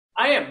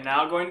I am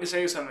now going to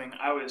say something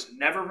I was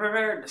never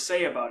prepared to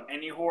say about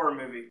any horror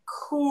movie.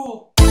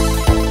 Cool.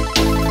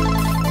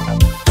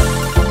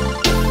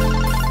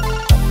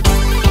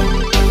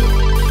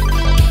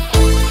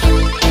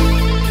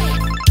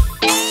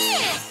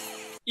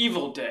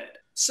 Evil Dead.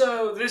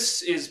 So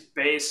this is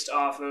based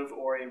off of,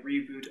 or a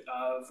reboot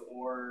of,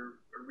 or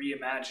a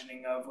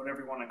reimagining of,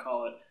 whatever you want to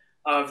call it,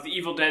 of the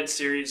Evil Dead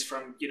series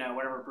from,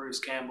 whenever Bruce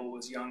Campbell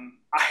was young.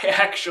 I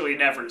actually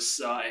never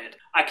saw it.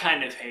 I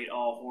kind of hate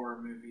all horror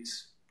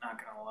movies, not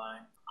gonna lie.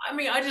 I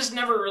mean, I just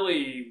never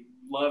really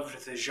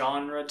loved the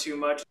genre too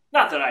much.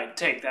 Not that I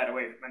take that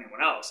away from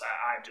anyone else.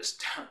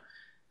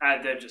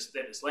 They're just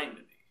lame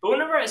to me. But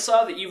whenever I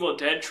saw the Evil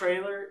Dead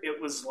trailer,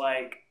 it was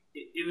like,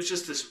 it was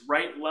just this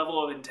right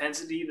level of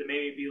intensity that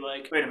made me be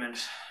like, wait a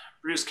minute,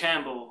 Bruce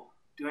Campbell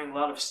doing a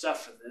lot of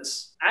stuff for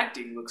this.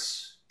 Acting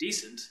looks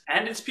decent.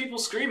 And it's people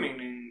screaming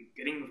and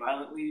getting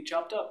violently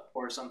chopped up,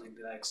 or something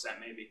to that extent,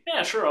 maybe.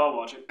 Yeah, sure, I'll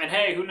watch it. And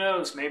hey, who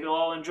knows, maybe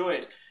I'll enjoy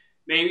it.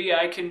 Maybe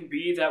I can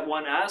be that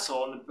one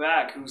asshole in the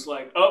back who's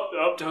like,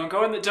 don't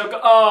go in the, don't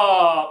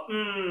go,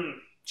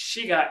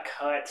 she got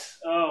cut.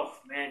 Oh,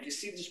 man, you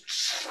see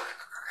this?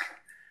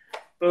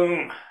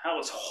 Boom, that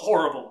was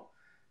horrible.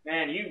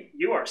 Man,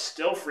 you are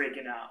still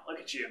freaking out. Look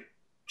at you.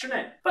 What's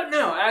your name? But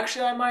no,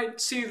 actually I might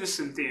see this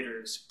in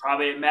theaters.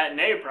 Probably at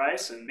matinee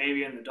price and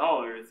maybe in the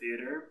dollar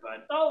theater,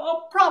 but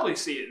I'll probably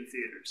see it in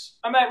theaters.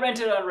 I might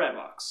rent it on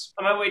Redbox.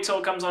 I might wait till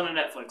it comes on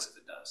Netflix if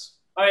it does.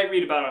 I might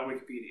read about it on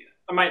Wikipedia.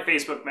 I might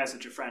Facebook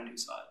message a friend who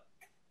saw it.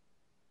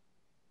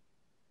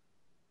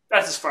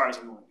 That's as far as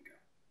I'm willing to go.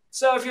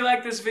 So if you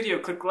like this video,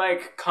 click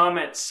like,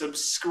 comment,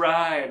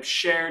 subscribe,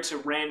 share to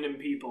random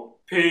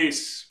people.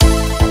 Peace.